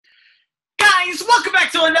Boys, welcome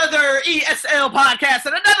back to another ESL podcast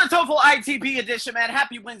and another TOEFL ITP edition, man.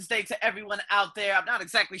 Happy Wednesday to everyone out there. I'm not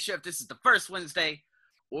exactly sure if this is the first Wednesday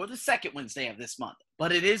or the second Wednesday of this month,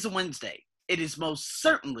 but it is a Wednesday. It is most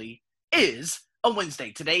certainly is a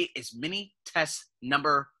Wednesday. Today is mini test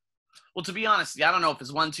number, well, to be honest, I don't know if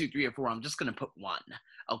it's 1, 2, 3, or 4. I'm just going to put 1,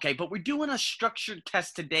 okay? But we're doing a structured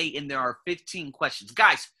test today, and there are 15 questions.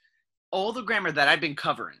 Guys, all the grammar that I've been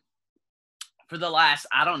covering for the last,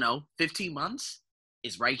 15 months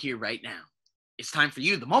is right here, right now. It's time for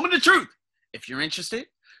you, the moment of truth. If you're interested,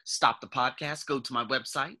 stop the podcast, go to my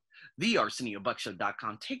website,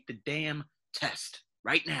 thearseniobuckshow.com. Take the damn test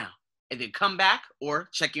right now, and then come back or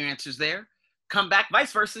check your answers there. Come back,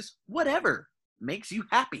 vice versa, whatever makes you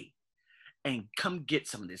happy, and come get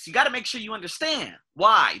some of this. You got to make sure you understand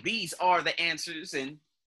why these are the answers and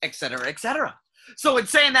et cetera, et cetera. So in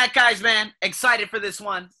saying that, guys, man, excited for this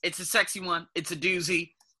one. It's a sexy one. It's a doozy.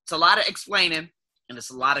 It's a lot of explaining, and it's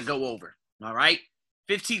a lot to go over. All right?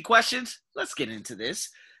 15 questions. Let's get into this.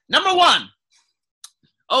 Number 1.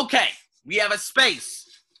 Okay. We have a space.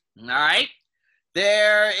 All right?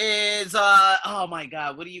 There is, oh, my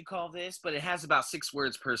God. What do you call this? But it has about 6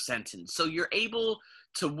 words per sentence. So you're able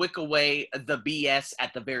to wick away the BS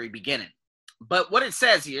at the very beginning. But what it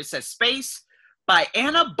says here, it says Space by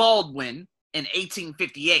Anna Baldwin in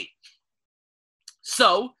 1858.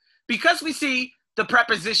 So, because we see the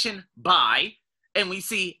preposition by, and we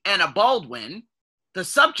see Anna Baldwin, the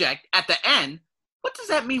subject at the end, what does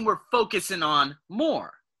that mean we're focusing on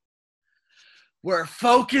more? We're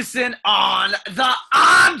focusing on the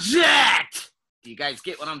object! Do you guys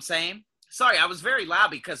get what I'm saying? Sorry, I was very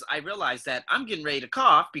loud because I realized that I'm getting ready to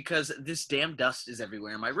cough because this damn dust is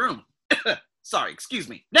everywhere in my room. Sorry, excuse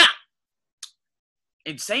me. Now,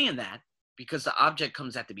 in saying that, because the object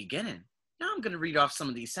comes at the beginning, now I'm going to read off some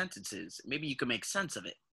of these sentences. Maybe you can make sense of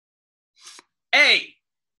it. A,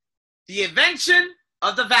 the invention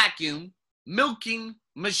of the vacuum milking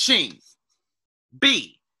machine.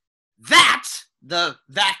 B, that the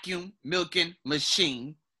vacuum milking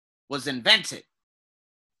machine was invented.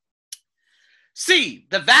 C,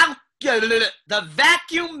 the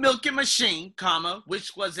vacuum milking machine, comma,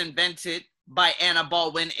 which was invented by Anna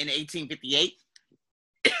Baldwin in 1858.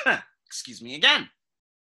 Excuse me again.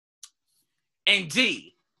 And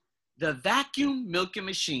D, the vacuum milking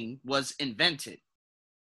machine was invented.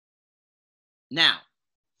 Now,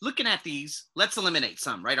 looking at these, let's eliminate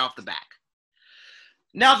some right off the back.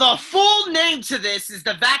 Now, the full name to this is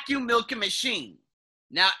the vacuum milking machine.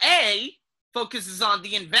 Now, A focuses on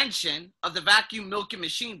the invention of the vacuum milking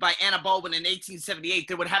machine by Anna Baldwin in 1878.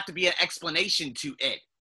 There would have to be an explanation to it.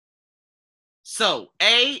 So,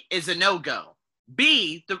 A is a no-go.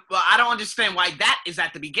 B, I don't understand why that is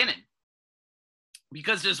at the beginning.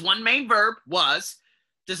 Because there's one main verb, was,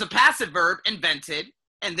 there's a passive verb, invented,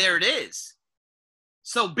 and there it is.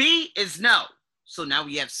 So B is no. So now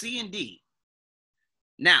we have C and D.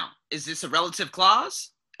 Now, is this a relative clause?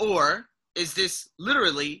 Or is this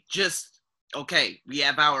literally just, okay, we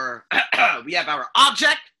have our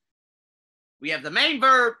object, we have the main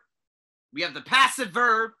verb, we have the passive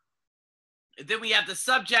verb, and then we have the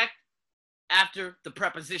subject after the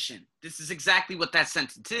preposition. This is exactly what that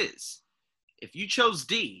sentence is. If you chose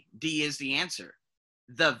D, D is the answer.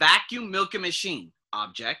 The vacuum milking machine,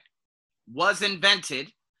 object, was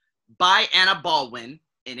invented by Anna Baldwin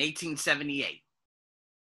in 1878.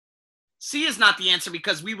 C is not the answer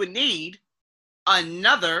because we would need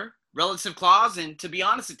another relative clause, and to be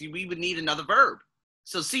honest with you, we would need another verb.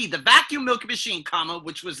 So C, the vacuum milking machine, comma,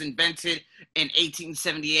 which was invented in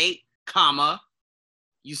 1878, comma,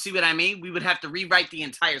 you see what I mean? We would have to rewrite the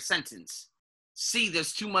entire sentence. See,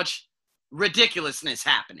 there's too much ridiculousness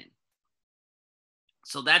happening.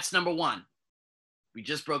 So that's number 1. We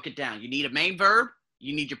just broke it down. You need a main verb.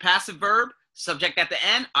 You need your passive verb. Subject at the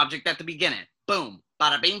end. Object at the beginning. Boom.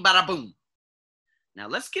 Bada bing, bada boom. Now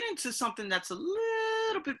let's get into something that's a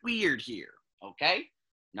little bit weird here. Okay?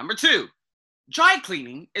 Number 2. Dry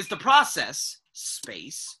cleaning is the process,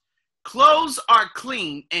 space. Clothes are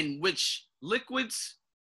cleaned in which liquids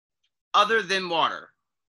other than water.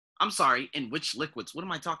 I'm sorry, in which liquids? What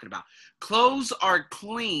am I talking about? Clothes are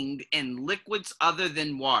cleaned in liquids other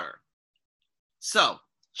than water. So,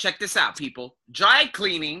 check this out, people. Dry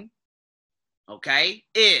cleaning, okay,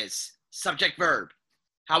 is subject verb.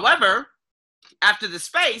 However, after the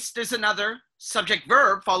space, there's another subject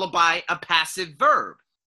verb followed by a passive verb.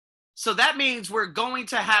 So that means we're going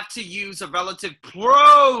to have to use a relative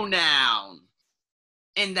pronoun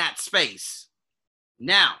in that space.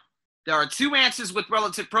 Now, there are 2 answers with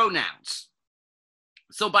relative pronouns.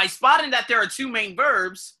 So by spotting that there are 2 main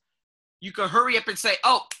verbs, you could hurry up and say,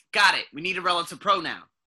 oh, got it. We need a relative pronoun.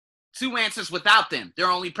 2 answers without them. They're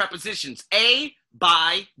only prepositions. A,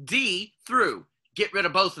 by, D, through. Get rid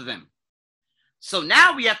of both of them. So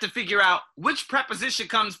now we have to figure out which preposition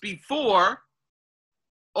comes before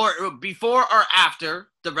or after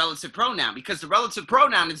the relative pronoun, because the relative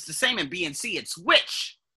pronoun is the same in B and C. It's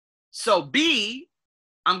which. So B,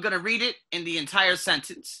 I'm going to read it in the entire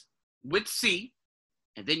sentence with C,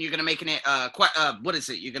 and then you're going to make you're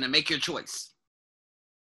going to make your choice.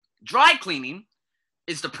 Dry cleaning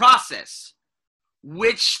is the process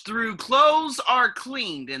which through clothes are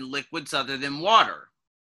cleaned in liquids other than water.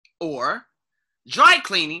 Or dry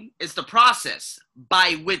cleaning is the process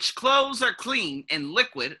by which clothes are cleaned in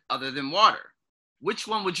liquid other than water. Which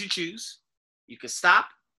one would you choose? You could stop,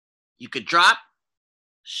 you could drop,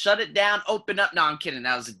 shut it down, open up. No, I'm kidding.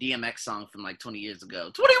 That was a DMX song from like 20 years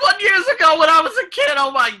ago. 21 years ago when I was a kid.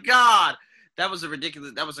 Oh my God. That was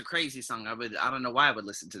a crazy song. I don't know why I would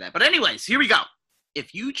listen to that. But anyways, here we go.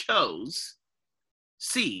 If you chose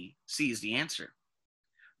C is the answer.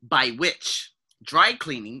 By which. Dry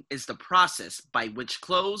cleaning is the process by which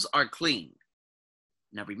clothes are cleaned.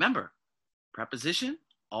 Now remember, preposition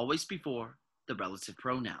always before the relative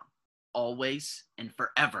pronoun. Always and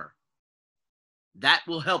forever. That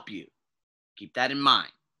will help you. Keep that in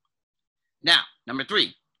mind. Now, number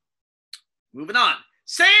 3. Moving on.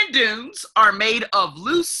 Sand dunes are made of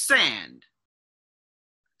loose sand,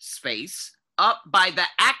 space, up by the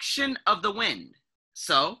action of the wind.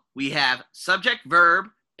 So we have subject, verb,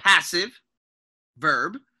 passive,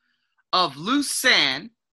 verb, of loose sand.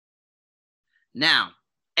 Now,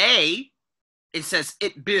 A, it says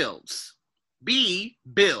it builds. B,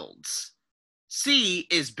 builds. C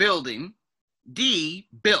is building. D,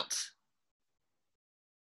 built.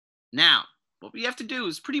 Now, what we have to do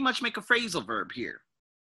is pretty much make a phrasal verb here.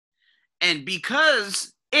 And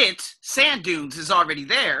because sand dunes, is already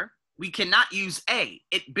there, we cannot use A.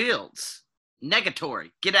 It builds.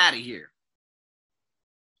 Negatory. Get out of here.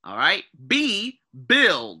 All right. B,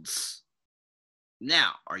 builds.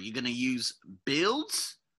 Now, are you going to use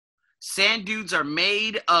builds? Sand dunes are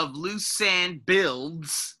made of loose sand,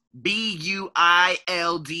 builds. B-U-I-L-D-S.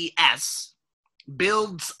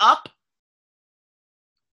 Builds up.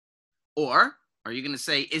 Or are you going to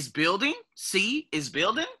say is building? C is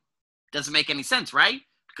building? Doesn't make any sense, right?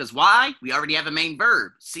 Because why? We already have a main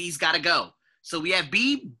verb. C's got to go. So we have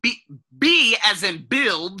B as in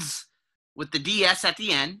builds with the DS at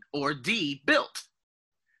the end, or D, built.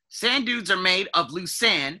 Sand dunes are made of loose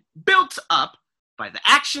sand, built up by the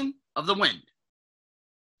action of the wind.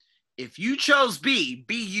 If you chose B,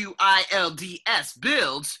 B-U-I-L-D-S,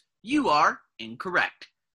 builds, you are incorrect.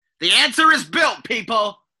 The answer is built,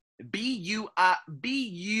 people. B-U-I-L-T.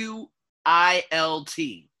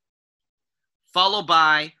 Followed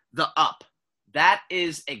by the up. That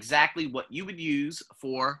is exactly what you would use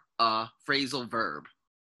for a phrasal verb.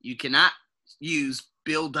 You cannot use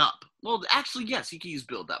build up. Well, actually, yes, you can use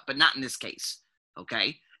build up, but not in this case.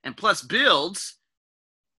 Okay? And plus builds,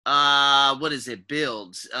 what is it?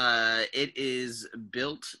 Builds. It is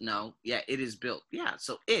built. No, yeah, it is built. Yeah,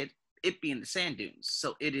 so it being the sand dunes.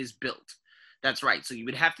 So it is built. That's right. So you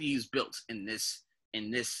would have to use built in this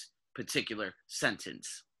particular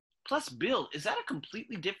sentence. Plus build, is that a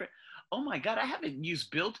completely different? Oh my God, I haven't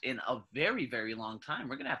used built in a very, very long time.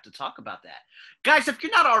 We're going to have to talk about that. Guys, if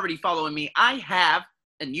you're not already following me, I have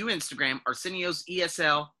a new Instagram, Arsenio's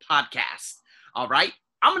ESL podcast. All right.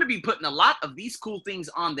 I'm going to be putting a lot of these cool things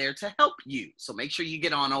on there to help you. So make sure you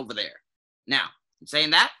get on over there. Now, in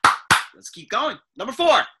saying that, let's keep going. Number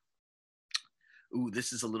 4. Ooh,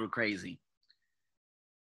 this is a little crazy.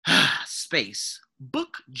 Space.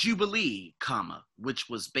 Book Jubilee, comma, which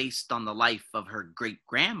was based on the life of her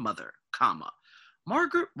great-grandmother, comma.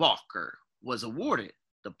 Margaret Walker was awarded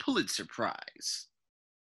the Pulitzer Prize.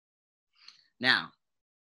 Now,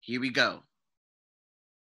 here we go.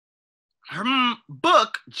 Her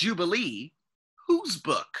book, Jubilee, whose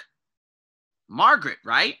book? Margaret,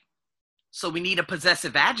 right? So we need a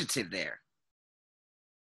possessive adjective there.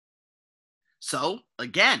 So,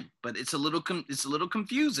 again, but it's a little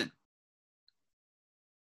confusing.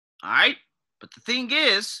 All right? But the thing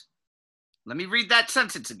is, let me read that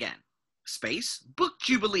sentence again. Space, book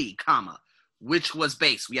Jubilee, comma, which was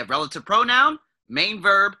based. We have relative pronoun, main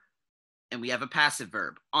verb, and we have a passive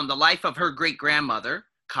verb. On the life of her great-grandmother,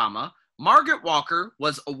 comma, Margaret Walker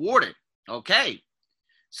was awarded. Okay.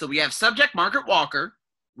 So we have subject, Margaret Walker.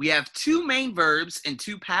 We have 2 main verbs and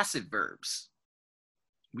 2 passive verbs.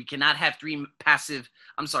 We cannot have 3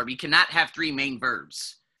 main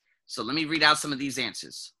verbs. So let me read out some of these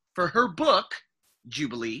answers. For her book,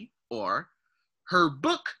 Jubilee, or her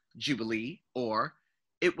book jubilee, or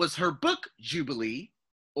it was her book jubilee,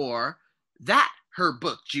 or that her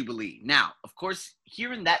book jubilee. Now, of course,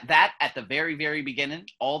 hearing that at the very, very beginning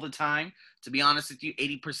all the time, to be honest with you,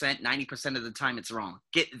 80%, 90% of the time it's wrong.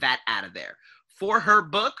 Get that out of there. For her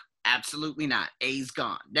book, absolutely not. A's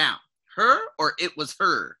gone. Now, her or it was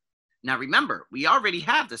her. Now remember, we already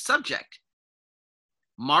have the subject,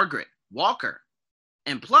 Margaret Walker.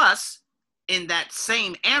 And plus, in that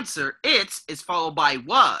same answer, it's is followed by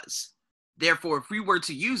was. Therefore, if we were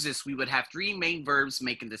to use this, we would have three main verbs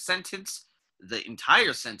making the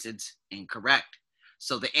entire sentence, incorrect.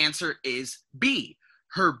 So the answer is B.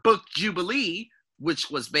 Her book Jubilee, which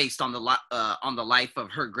was based on the life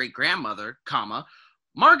of her great grandmother, comma,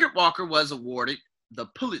 Margaret Walker was awarded the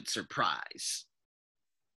Pulitzer Prize.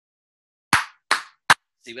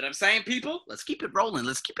 See what I'm saying, people? Let's keep it rolling.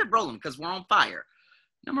 Let's keep it rolling because we're on fire.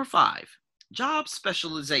 Number 5, job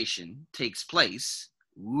specialization takes place,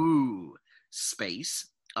 space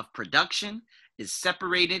of production is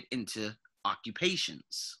separated into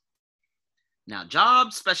occupations. Now,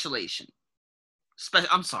 job specialization.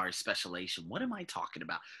 Specialization. What am I talking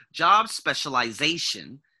about? Job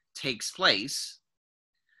specialization takes place.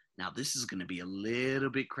 Now, this is going to be a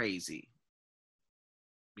little bit crazy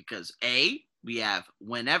because A, we have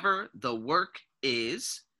whenever the work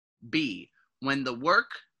is, B, when the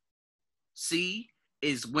work, C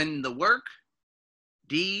is when the work,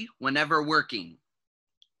 D, whenever working.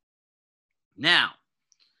 Now,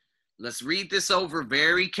 let's read this over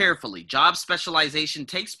very carefully. Job specialization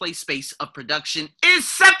takes place, space of production is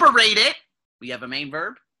separated. We have a main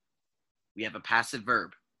verb. We have a passive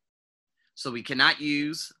verb. So we cannot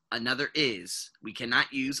use another is. We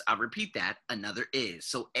cannot use, I'll repeat that, another is.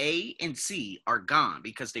 So A and C are gone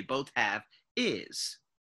because they both have is.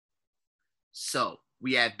 So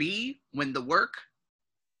we have B, when the work,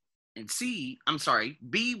 and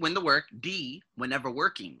B, when the work, D, whenever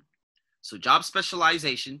working. So job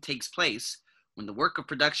specialization takes place when the work of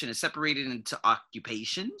production is separated into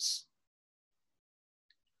occupations.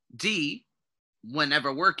 D,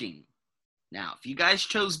 whenever working. Now, if you guys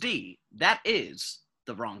chose D, that is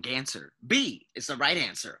the wrong answer. B is the right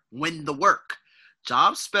answer, when the work.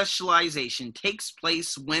 Job specialization takes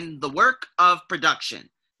place when the work of production.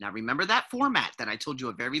 Now, remember that format that I told you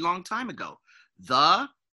a very long time ago. The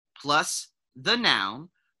plus the noun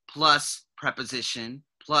plus preposition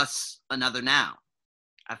plus another noun.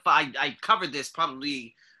 I covered this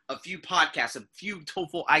probably a few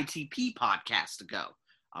TOEFL ITP podcasts ago.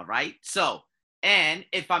 All right. So, and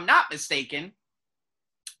if I'm not mistaken,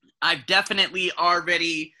 I've definitely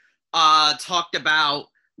already talked about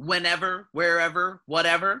whenever, wherever,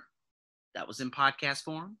 whatever. That was in podcast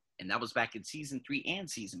form. And that was back in season 3 and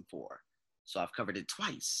season 4. So I've covered it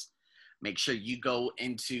twice. Make sure you go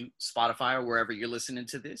into Spotify or wherever you're listening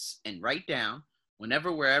to this and write down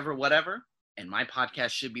whenever, wherever, whatever. And my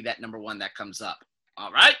podcast should be that number 1 that comes up.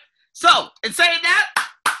 All right. So in saying that,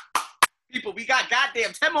 people, we got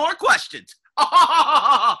goddamn 10 more questions.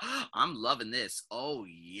 Oh, I'm loving this. Oh,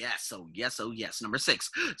 yes. Oh, yes. Oh, yes. Number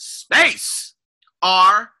 6, space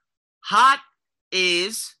or hot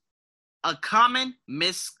is a common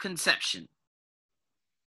misconception.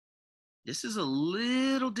 This is a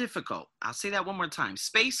little difficult. I'll say that one more time.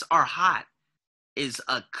 Space or hot is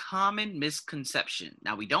a common misconception.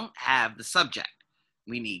 Now, we don't have the subject.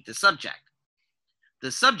 We need the subject.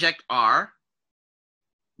 The subject are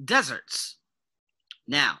deserts.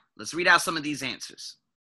 Now, let's read out some of these answers.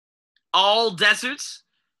 All deserts.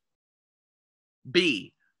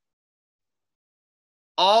 B,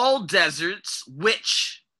 all deserts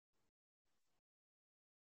which.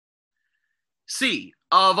 C,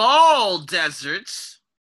 of all deserts.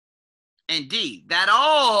 And D, that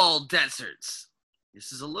all deserts.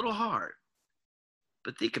 This is a little hard,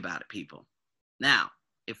 but think about it, people. Now,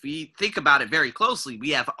 if we think about it very closely,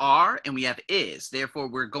 we have are and we have is. Therefore,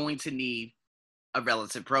 we're going to need a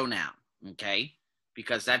relative pronoun, okay?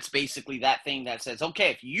 Because that's basically that thing that says,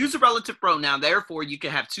 okay, if you use a relative pronoun, therefore you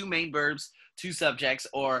can have 2 main verbs, 2 subjects,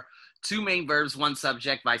 or 2 main verbs, 1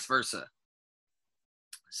 subject, vice versa.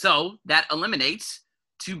 So that eliminates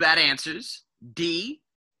 2 bad answers. C,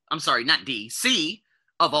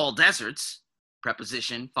 of all deserts,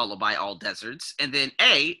 preposition followed by all deserts. And then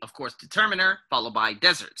A, of course, determiner followed by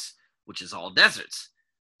deserts, which is all deserts.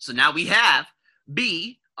 So now we have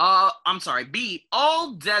B,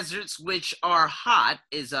 all deserts which are hot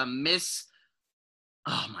is a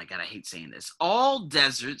oh my God, I hate saying this. All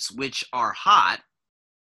deserts which are hot,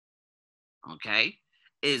 okay,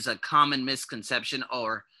 is a common misconception,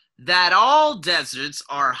 or that all deserts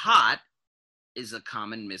are hot is a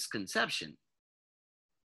common misconception.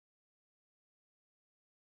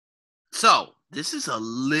 So this is a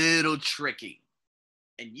little tricky.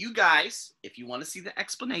 And you guys, if you want to see the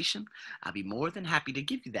explanation, I'll be more than happy to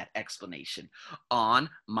give you that explanation on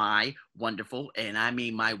my wonderful, and I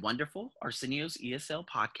mean my wonderful Arsenio's ESL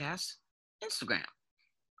podcast Instagram.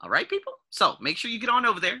 All right, people? So make sure you get on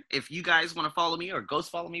over there. If you guys want to follow me or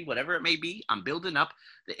ghost follow me, whatever it may be, I'm building up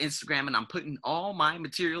the Instagram and I'm putting all my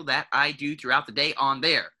material that I do throughout the day on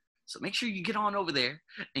there. So make sure you get on over there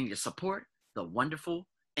and you support the wonderful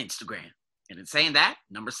Instagram. And in saying that,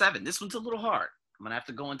 number 7, this one's a little hard. I'm going to have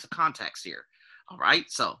to go into context here. All right,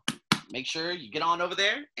 so make sure you get on over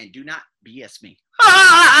there and do not BS me.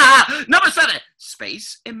 Number 7,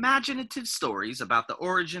 space imaginative stories about the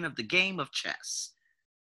origin of the game of chess.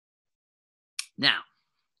 Now,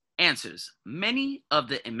 answers. Many of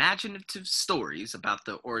the imaginative stories about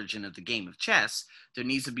the origin of the game of chess, there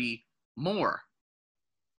needs to be more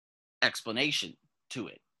explanation to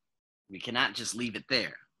it. We cannot just leave it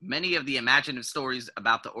there. Many of the imaginative stories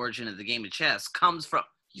about the origin of the game of chess comes from,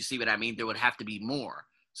 you see what I mean? There would have to be more.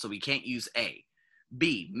 So we can't use A.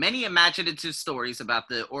 B, many imaginative stories about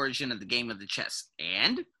the origin of the game of the chess.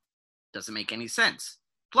 And doesn't make any sense.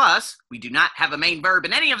 Plus, we do not have a main verb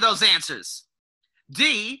in any of those answers.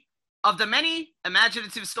 D, of the many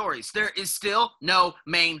imaginative stories, there is still no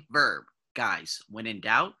main verb. Guys, when in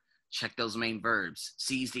doubt, check those main verbs.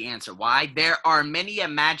 C is the answer. Why? There are many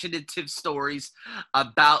imaginative stories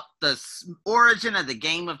about the origin of the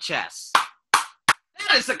game of chess.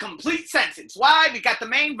 That is a complete sentence. Why? We got the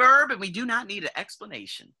main verb and we do not need an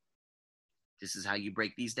explanation. This is how you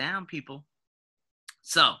break these down, people.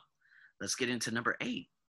 So, let's get into number 8.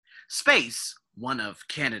 Space, one of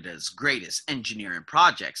Canada's greatest engineering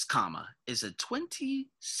projects, is a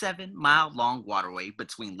 27-mile-long waterway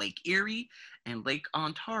between Lake Erie and Lake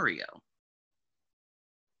Ontario.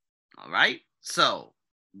 All right, so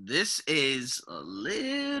this is a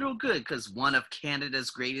little good because one of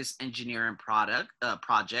Canada's greatest engineering projects,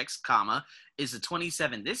 is a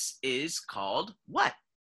 27. This is called what?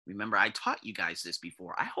 Remember, I taught you guys this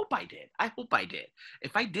before. I hope I did.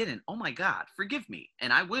 If I didn't, oh my God, forgive me.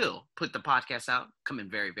 And I will put the podcast out coming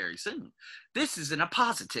very, very soon. This is an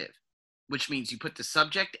appositive, which means you put the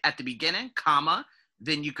subject at the beginning,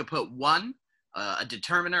 then you could put a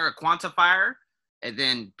determiner, a quantifier, and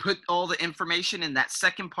then put all the information in that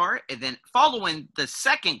second part. And then following the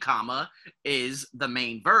second comma is the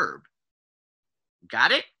main verb.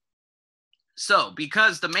 Got it? So,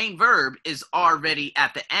 because the main verb is already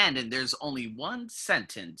at the end and there's only one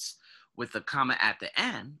sentence with a comma at the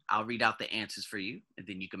end, I'll read out the answers for you and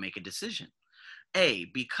then you can make a decision. A,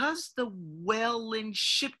 because the Welland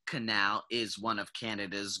Ship Canal is one of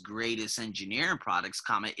Canada's greatest engineering products,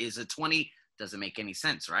 is a 20, doesn't make any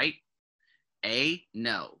sense, right? A,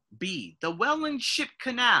 no. B, the Welland Ship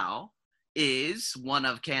Canal is one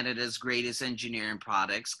of Canada's greatest engineering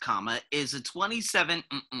products, is a 27.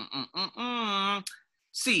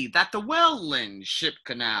 C, that the Welland Ship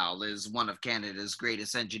Canal is one of Canada's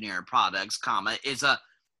greatest engineering products, is a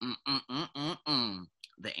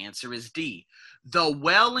The answer is D. The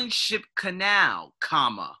Welland Ship Canal,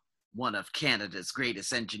 one of Canada's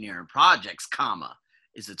greatest engineering projects,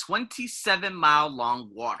 is a 27-mile-long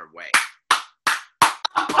waterway.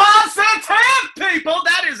 Positive, people!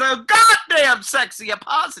 That is a goddamn sexy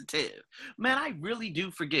positive. Man, I really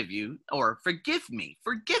do forgive you, or forgive me,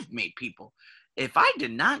 people. If I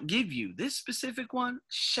did not give you this specific one,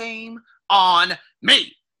 shame on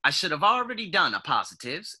me. I should have already done a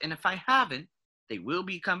positives, and if I haven't, they will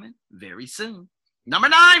be coming very soon. Number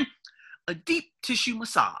 9, a deep tissue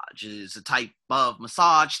massage is a type of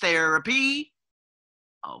massage therapy.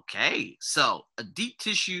 Okay, so a deep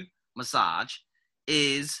tissue massage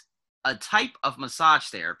is a type of massage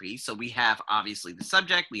therapy. So we have obviously the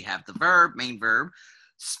subject, we have the verb, main verb,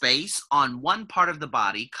 space on one part of the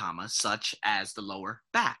body, such as the lower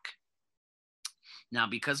back. Now,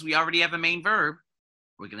 because we already have a main verb,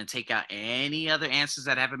 we're going to take out any other answers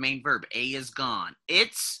that have a main verb. A is gone.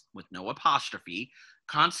 It's, with no apostrophe,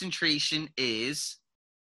 concentration is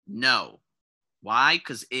no. Why?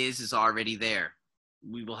 Because is already there.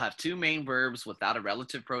 We will have 2 main verbs without a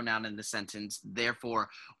relative pronoun in the sentence. Therefore,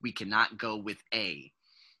 we cannot go with A.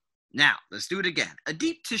 Now, let's do it again. A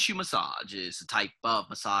deep tissue massage is a type of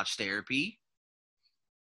massage therapy.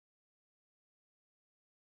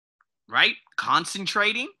 Right?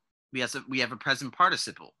 Concentrating, we have a present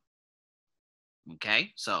participle.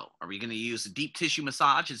 Okay, so are we going to use a deep tissue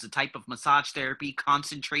massage as a type of massage therapy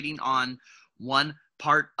concentrating on one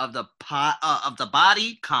part of the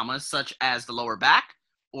body, such as the lower back,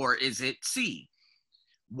 or is it C?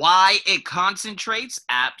 Why it concentrates?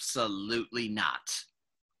 Absolutely not.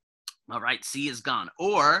 All right, C is gone.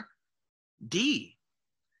 Or D,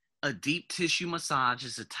 a deep tissue massage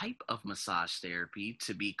is a type of massage therapy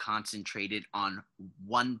to be concentrated on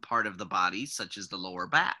one part of the body, such as the lower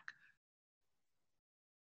back.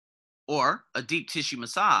 Or a deep tissue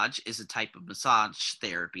massage is a type of massage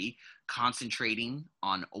therapy concentrating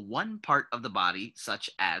on one part of the body, such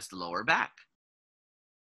as the lower back.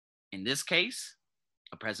 In this case,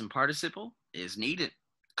 a present participle is needed.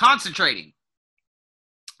 Concentrating.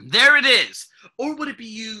 There it is. Or would it be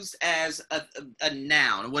used as a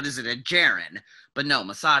noun? What is it? A gerund? But no,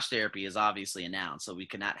 massage therapy is obviously a noun, so we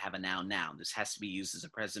cannot have a noun. This has to be used as a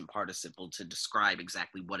present participle to describe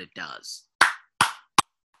exactly what it does.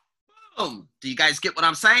 Boom. Do you guys get what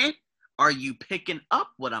I'm saying? Are you picking up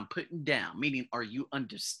what I'm putting down? Meaning, are you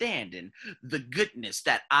understanding the goodness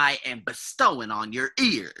that I am bestowing on your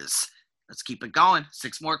ears? Let's keep it going.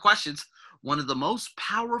 6 more questions. One of the most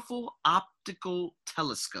powerful optical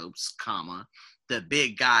telescopes, comma, the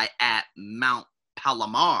big guy at Mount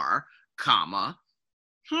Palomar, comma,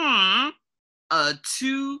 a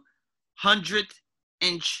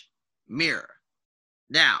 200-inch mirror.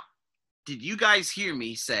 Now, did you guys hear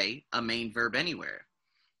me say a main verb anywhere?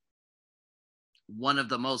 One of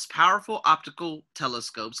the most powerful optical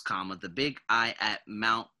telescopes, comma, the big eye at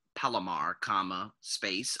Mount Palomar, comma,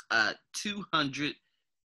 space, a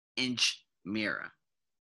 200-inch mirror.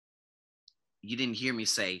 You didn't hear me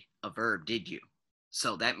say a verb, did you?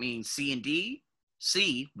 So that means C and D,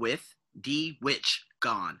 C with, D which,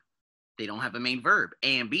 gone. They don't have a main verb.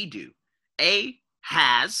 A and B do. A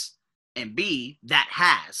has, and B that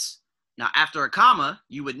has. Now, after a comma,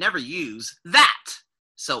 you would never use that.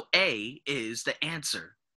 So A is the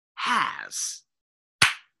answer. Has.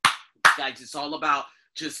 Guys, it's all about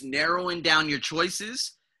just narrowing down your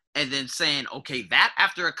choices and then saying, okay, that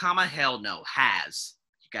after a comma, hell no, has.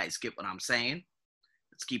 You guys get what I'm saying?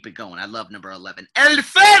 Let's keep it going. I love number 11. El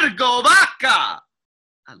Fergo Vaca.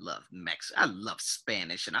 I love Mexico. I love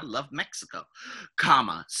Spanish and I love Mexico.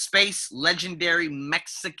 Comma, space, legendary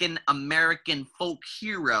Mexican-American folk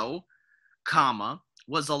hero, comma,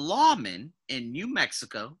 was a lawman in New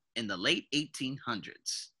Mexico in the late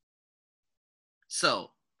 1800s.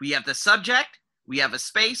 So we have the subject, we have a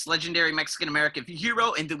space, legendary Mexican-American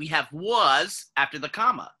hero, and then we have was after the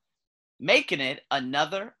comma, making it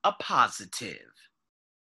another appositive.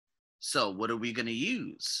 So what are we going to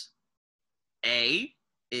use? A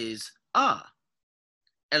is a.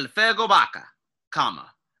 El Fergo Vaca,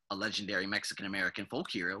 comma, a legendary Mexican-American folk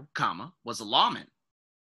hero, comma, was a lawman.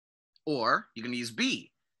 Or you're going to use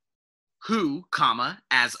B, who, comma,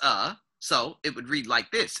 as a. So it would read like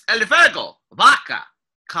this. El Fergo Vaca,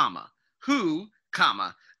 comma, who,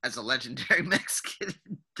 comma, as a legendary Mexican.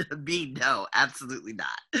 B, no, absolutely not.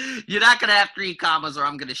 You're not going to have 3 commas or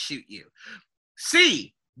I'm going to shoot you.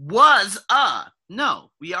 C, was a. No,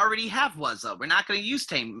 we already have was a. We're not going to use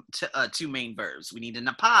 2 main verbs. We need an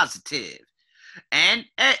appositive. And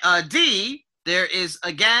D, there is,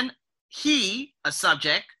 again, he, a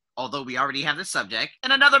subject, although we already have the subject,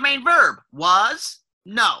 and another main verb. Was,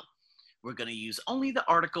 no. We're going to use only the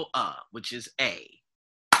article a, which is a.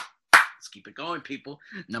 Let's keep it going, people.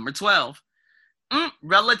 Number 12.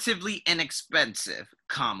 Relatively inexpensive,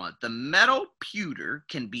 comma, the metal pewter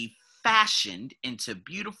can be fashioned into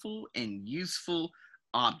beautiful and useful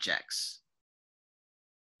objects.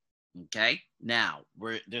 Okay, now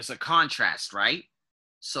there's a contrast, right?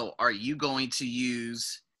 So are you going to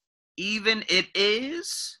use even it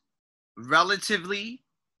is relatively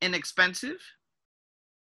inexpensive?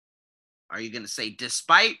 Are you going to say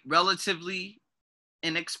despite relatively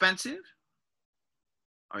inexpensive?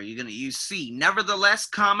 Are you going to use C, nevertheless,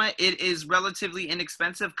 comma, it is relatively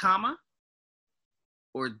inexpensive, comma?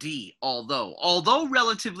 Or D, although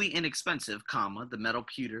relatively inexpensive, comma, the metal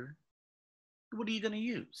pewter, what are you going to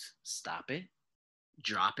use? Stop it,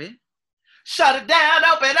 drop it, shut it down,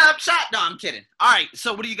 open up, shut. No, I'm kidding. All right,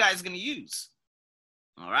 so what are you guys going to use?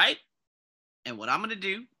 All right, and what I'm going to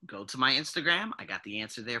do, go to my Instagram. I got the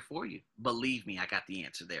answer there for you. Believe me, I got the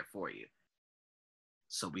answer there for you.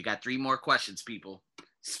 So we got 3 more questions, people.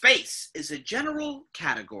 Space is a general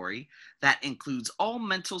category that includes all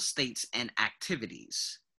mental states and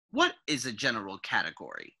activities. What is a general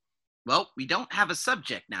category? Well, we don't have a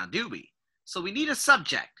subject now, do we? So we need a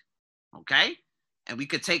subject, okay? And we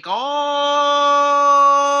could take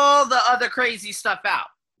all the other crazy stuff out.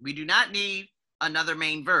 We do not need another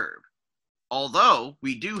main verb, although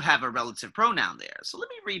we do have a relative pronoun there. So let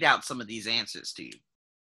me read out some of these answers to you.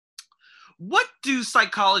 What do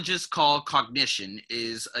psychologists call cognition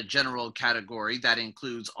is a general category that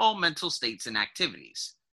includes all mental states and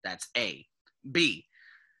activities. That's A. B.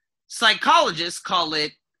 Psychologists call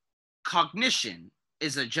it cognition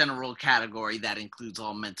is a general category that includes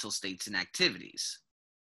all mental states and activities.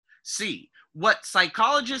 C, what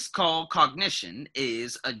psychologists call cognition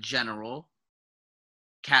is a general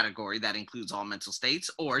category that includes all mental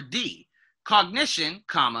states. Or D, cognition,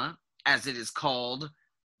 comma, as it is called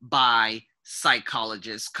by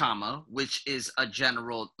psychologists, comma, which is a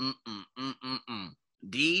general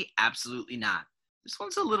D, absolutely not. This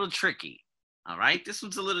one's a little tricky. All right, this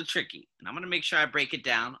one's a little tricky, and I'm going to make sure I break it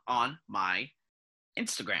down on my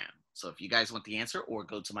Instagram. So if you guys want the answer or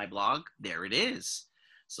go to my blog, there it is.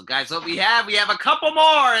 So guys, what we have a couple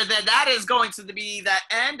more, and then that is going to be the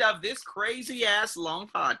end of this crazy ass long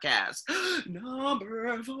podcast.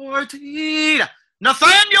 Number 14.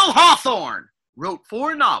 Nathaniel Hawthorne wrote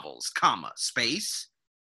 4 novels, comma, space.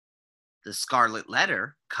 The Scarlet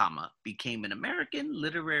Letter, comma, became an American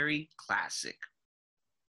literary classic.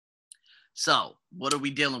 So, what are we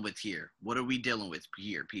dealing with here? What are we dealing with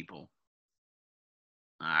here, people?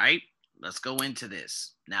 All right, let's go into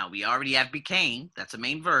this. Now, we already have became. That's a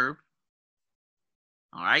main verb.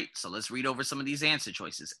 All right, so let's read over some of these answer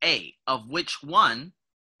choices. A, of which one,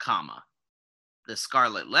 comma, The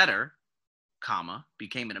Scarlet Letter, comma,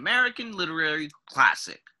 became an American literary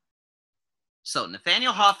classic. So,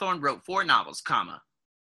 Nathaniel Hawthorne wrote 4 novels, comma,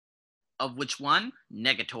 of which one?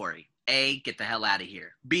 Negatory. A, get the hell out of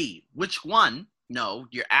here. B, which one? No,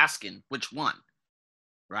 you're asking which one,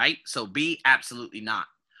 right? So B, absolutely not.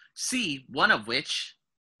 C, one of which,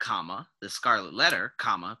 comma, The Scarlet Letter,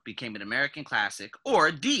 comma, became an American classic.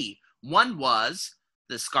 Or D, one was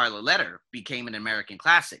The Scarlet Letter, became an American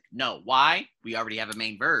classic. No, why? We already have a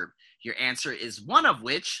main verb. Your answer is one of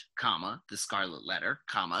which, comma, The Scarlet Letter,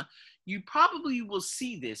 comma. You probably will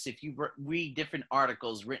see this if you read different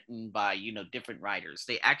articles written by, different writers.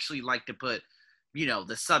 They actually like to put,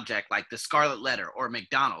 the subject like The Scarlet Letter or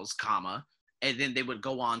McDonald's, comma, and then they would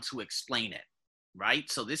go on to explain it, right?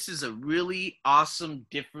 So this is a really awesome,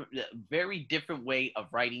 very different way of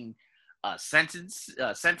writing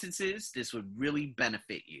sentences. This would really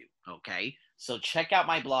benefit you, okay? So check out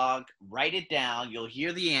my blog, write it down. You'll hear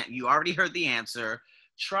you already heard the answer.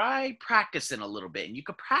 Try practicing a little bit, and you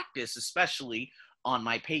could practice especially on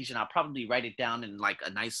my page, and I'll probably write it down in like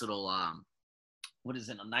a nice little a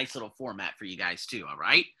nice little format for you guys too. All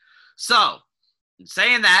right, so in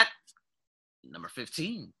saying that, number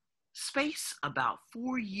 15, space about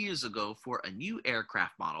 4 years ago for a new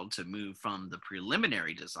aircraft model to move from the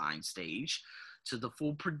preliminary design stage to the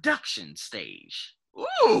full production stage.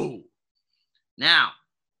 Ooh, now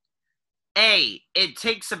A, it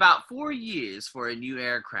takes about 4 years for a new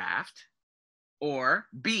aircraft. Or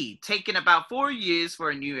B, taking about 4 years for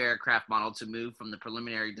a new aircraft model to move from the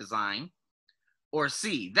preliminary design. Or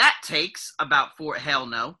C, that takes about 4, hell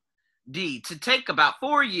no. D, to take about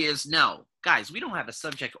 4 years, no. Guys, we don't have a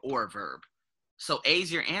subject or a verb. So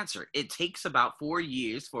A's your answer. It takes about 4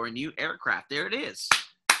 years for a new aircraft. There it is.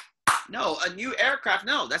 No, a new aircraft,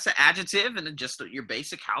 no. That's an adjective and just your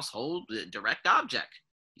basic household direct object.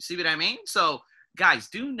 You see what I mean? So, guys,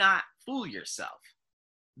 do not fool yourself.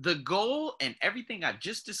 The goal and everything I've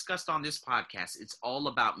just discussed on this podcast, it's all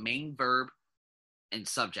about main verb and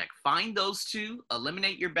subject. Find those two,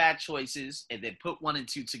 eliminate your bad choices, and then put 1 and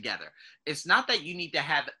 2 together. It's not that you need to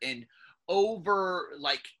have an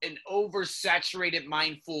oversaturated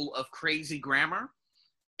mind full of crazy grammar.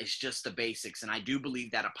 It's just the basics. And I do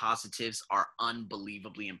believe that appositives are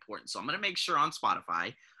unbelievably important. So I'm going to make sure on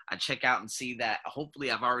Spotify I check out and see that hopefully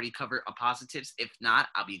I've already covered appositives. If not,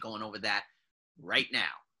 I'll be going over that right now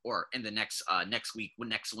or in the next week,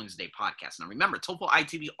 next Wednesday podcast. Now remember, TOEFL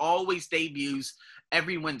ITV always debuts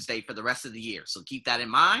every Wednesday for the rest of the year. So keep that in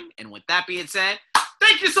mind. And with that being said,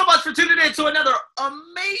 thank you so much for tuning in to another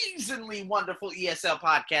amazingly wonderful ESL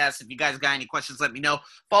podcast. If you guys got any questions, let me know.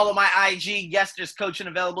 Follow my IG. Yes, there's coaching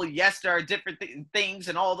available. Yes, there are different things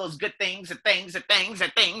and all those good things and things and things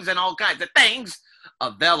and things and all kinds of things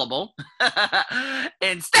available.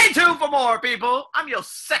 And stay tuned for more, people. I am your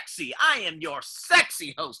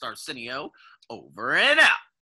sexy host, Arsenio. Over and out.